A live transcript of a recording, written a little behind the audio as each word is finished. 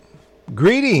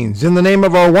Greetings in the name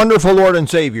of our wonderful Lord and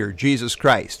Savior, Jesus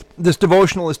Christ. This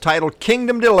devotional is titled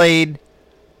Kingdom Delayed,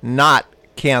 Not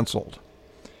Canceled.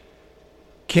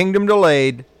 Kingdom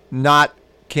Delayed, Not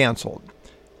Canceled.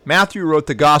 Matthew wrote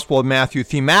the Gospel of Matthew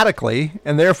thematically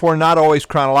and therefore not always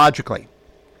chronologically.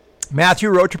 Matthew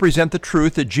wrote to present the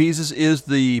truth that Jesus is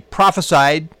the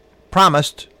prophesied,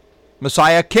 promised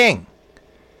Messiah King.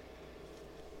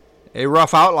 A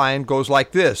rough outline goes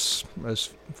like this, as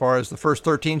far as the first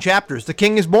 13 chapters. The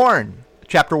king is born,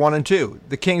 chapter 1 and 2.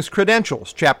 The king's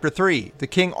credentials, chapter 3. The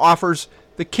king offers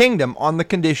the kingdom on the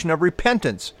condition of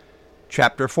repentance,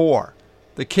 chapter 4.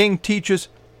 The king teaches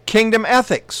kingdom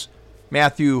ethics,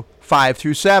 Matthew 5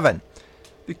 through 7.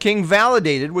 The king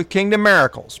validated with kingdom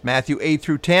miracles, Matthew 8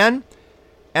 through 10.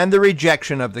 And the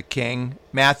rejection of the king,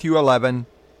 Matthew 11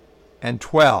 and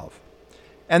 12.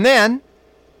 And then,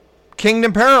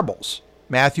 kingdom parables,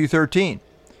 Matthew 13.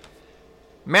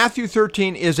 Matthew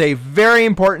 13 is a very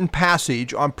important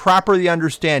passage on properly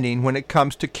understanding when it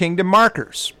comes to kingdom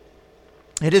markers.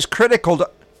 It is critical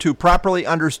to properly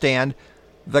understand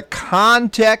the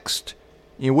context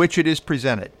in which it is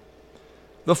presented.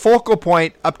 The focal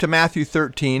point up to Matthew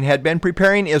 13 had been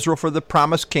preparing Israel for the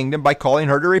promised kingdom by calling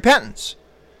her to repentance.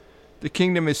 The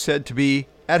kingdom is said to be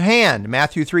at hand,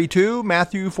 Matthew 3:2,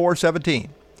 Matthew 4:17.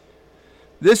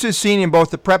 This is seen in both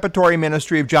the preparatory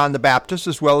ministry of John the Baptist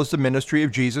as well as the ministry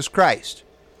of Jesus Christ.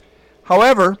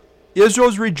 However,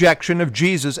 Israel's rejection of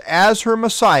Jesus as her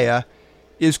Messiah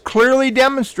is clearly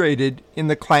demonstrated in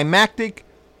the climactic,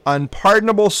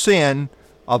 unpardonable sin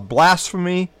of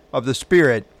blasphemy of the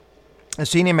Spirit,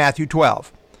 as seen in Matthew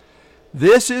 12.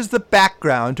 This is the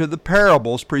background to the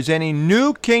parables presenting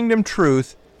new kingdom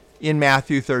truth in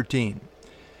Matthew 13.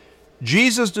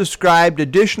 Jesus described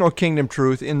additional kingdom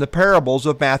truth in the parables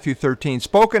of Matthew 13,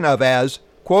 spoken of as,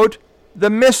 quote,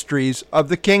 the mysteries of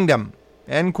the kingdom,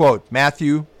 end quote,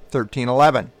 Matthew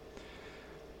 13:11.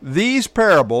 These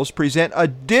parables present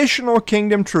additional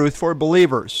kingdom truth for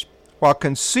believers, while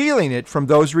concealing it from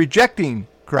those rejecting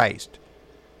Christ.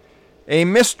 A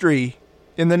mystery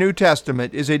in the New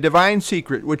Testament is a divine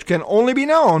secret which can only be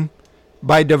known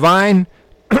by divine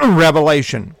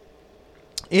revelation.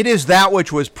 It is that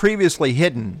which was previously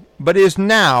hidden, but is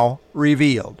now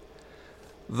revealed.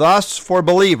 Thus, for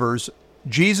believers,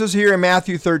 Jesus here in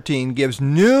Matthew 13 gives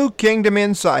new kingdom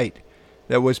insight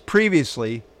that was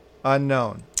previously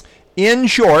unknown. In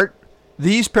short,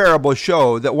 these parables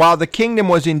show that while the kingdom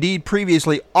was indeed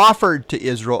previously offered to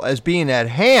Israel as being at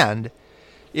hand,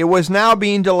 it was now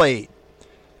being delayed.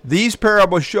 These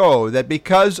parables show that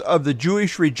because of the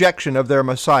Jewish rejection of their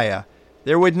Messiah,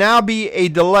 there would now be a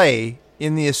delay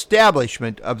in the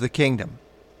establishment of the kingdom.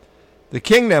 The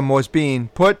kingdom was being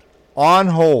put on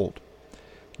hold.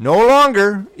 No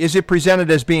longer is it presented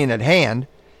as being at hand.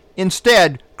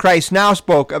 Instead, Christ now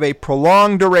spoke of a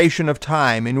prolonged duration of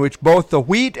time in which both the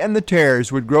wheat and the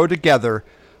tares would grow together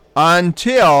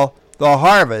until the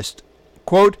harvest,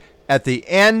 quote, at the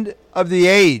end of the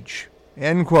age,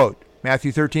 end quote,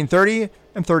 Matthew 13:30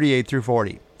 and 38 through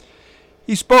 40.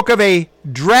 He spoke of a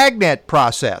dragnet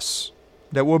process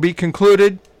that will be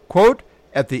concluded, quote,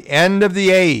 at the end of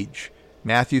the age,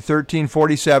 Matthew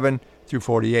 13:47 through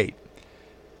 48.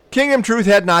 Kingdom truth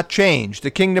had not changed. The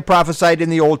kingdom prophesied in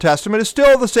the Old Testament is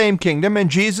still the same kingdom, and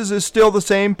Jesus is still the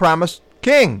same promised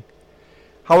king.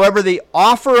 However, the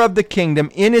offer of the kingdom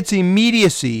in its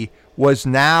immediacy was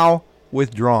now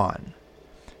withdrawn.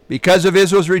 Because of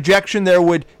Israel's rejection, there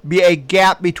would be a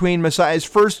gap between Messiah's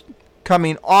first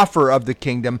coming offer of the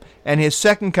kingdom and his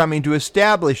second coming to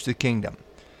establish the kingdom.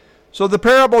 So the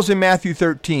parables in Matthew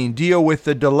 13 deal with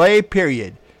the delay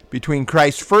period between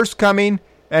Christ's first coming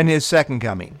and his second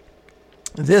coming.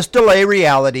 This delay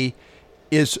reality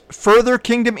is further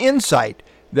kingdom insight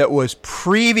that was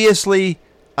previously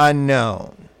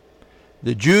unknown.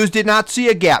 The Jews did not see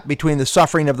a gap between the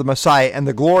suffering of the Messiah and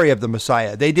the glory of the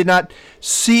Messiah. They did not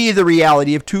see the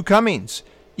reality of two comings.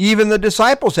 Even the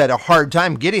disciples had a hard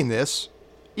time getting this.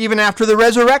 Even after the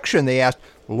resurrection, they asked,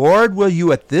 Lord, will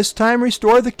you at this time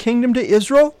restore the kingdom to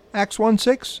Israel? Acts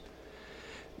 1:6.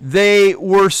 They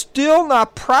were still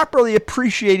not properly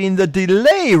appreciating the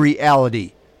delay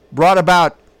reality brought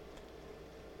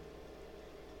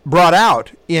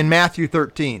out in Matthew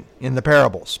 13 in the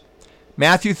parables.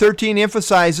 Matthew 13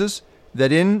 emphasizes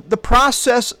that in the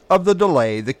process of the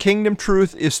delay, the kingdom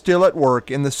truth is still at work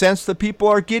in the sense that people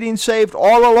are getting saved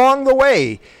all along the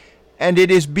way, and it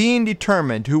is being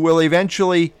determined who will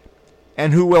eventually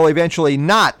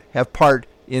not have part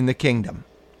in the kingdom.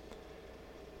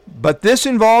 But this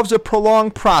involves a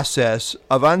prolonged process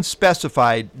of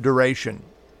unspecified duration.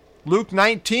 Luke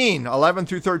 19:11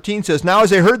 through 13 says, "Now as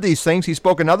they heard these things, he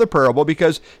spoke another parable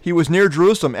because he was near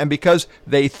Jerusalem and because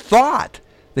they thought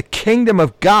the kingdom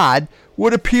of God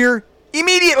would appear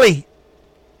immediately.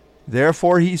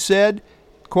 Therefore he said,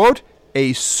 quote,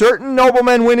 a certain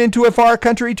nobleman went into a far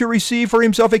country to receive for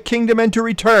himself a kingdom and to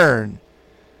return.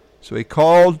 So he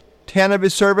called 10 of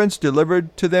his servants,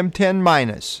 delivered to them 10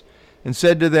 minas, and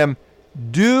said to them,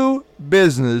 do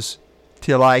business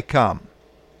till I come."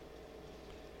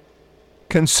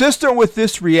 Consistent with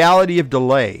this reality of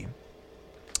delay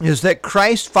is that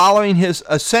Christ, following his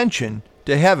ascension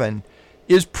to heaven,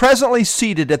 is presently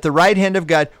seated at the right hand of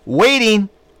God, waiting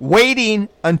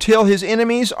until his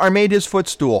enemies are made his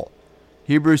footstool.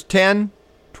 Hebrews 10,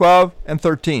 12, and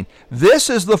 13. This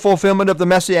is the fulfillment of the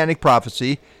messianic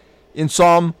prophecy in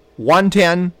Psalm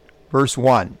 110, verse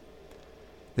 1.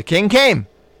 The king came.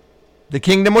 The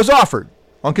kingdom was offered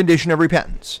on condition of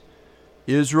repentance.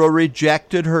 Israel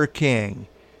rejected her king,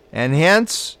 and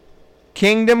hence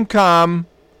kingdom come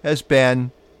has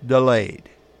been delayed.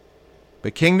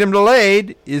 But kingdom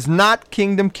delayed is not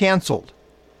kingdom canceled.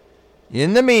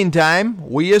 In the meantime,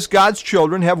 we as God's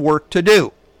children have work to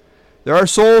do. There are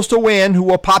souls to win who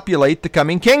will populate the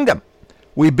coming kingdom.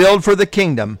 We build for the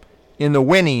kingdom in the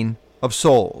winning of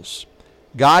souls.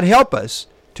 God help us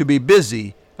to be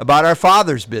busy about our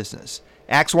Father's business.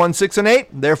 Acts 1, 6 and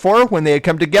 8, therefore, when they had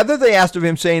come together, they asked of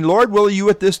him, saying, Lord, will you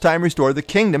at this time restore the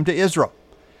kingdom to Israel?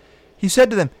 He said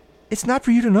to them, it's not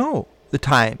for you to know the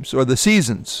times or the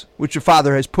seasons which the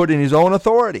Father has put in his own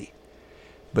authority.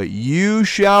 But you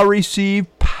shall receive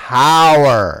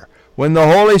power when the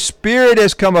Holy Spirit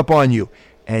has come upon you,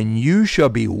 and you shall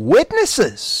be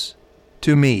witnesses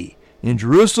to me in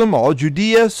Jerusalem, all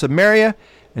Judea, Samaria,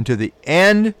 and to the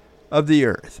end of the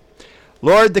earth.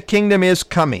 Lord, the kingdom is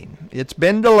coming. It's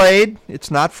been delayed.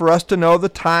 It's not for us to know the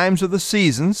times or the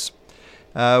seasons,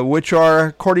 which are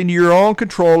according to your own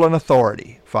control and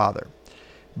authority, Father.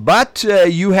 But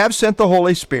you have sent the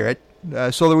Holy Spirit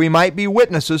so that we might be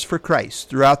witnesses for Christ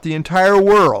throughout the entire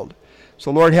world.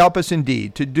 So, Lord, help us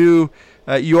indeed to do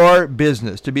your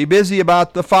business, to be busy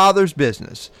about the Father's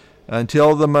business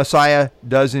until the Messiah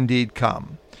does indeed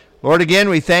come. Lord, again,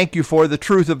 we thank you for the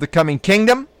truth of the coming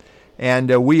kingdom.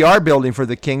 And we are building for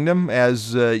the kingdom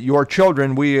as your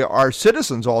children. We are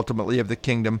citizens, ultimately, of the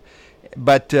kingdom.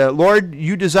 But, Lord,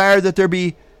 you desire that there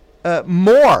be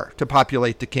more to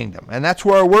populate the kingdom. And that's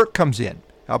where our work comes in.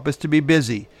 Help us to be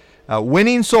busy,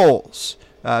 winning souls,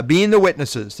 being the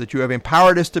witnesses that you have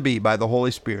empowered us to be by the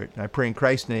Holy Spirit. And I pray in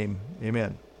Christ's name,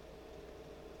 amen.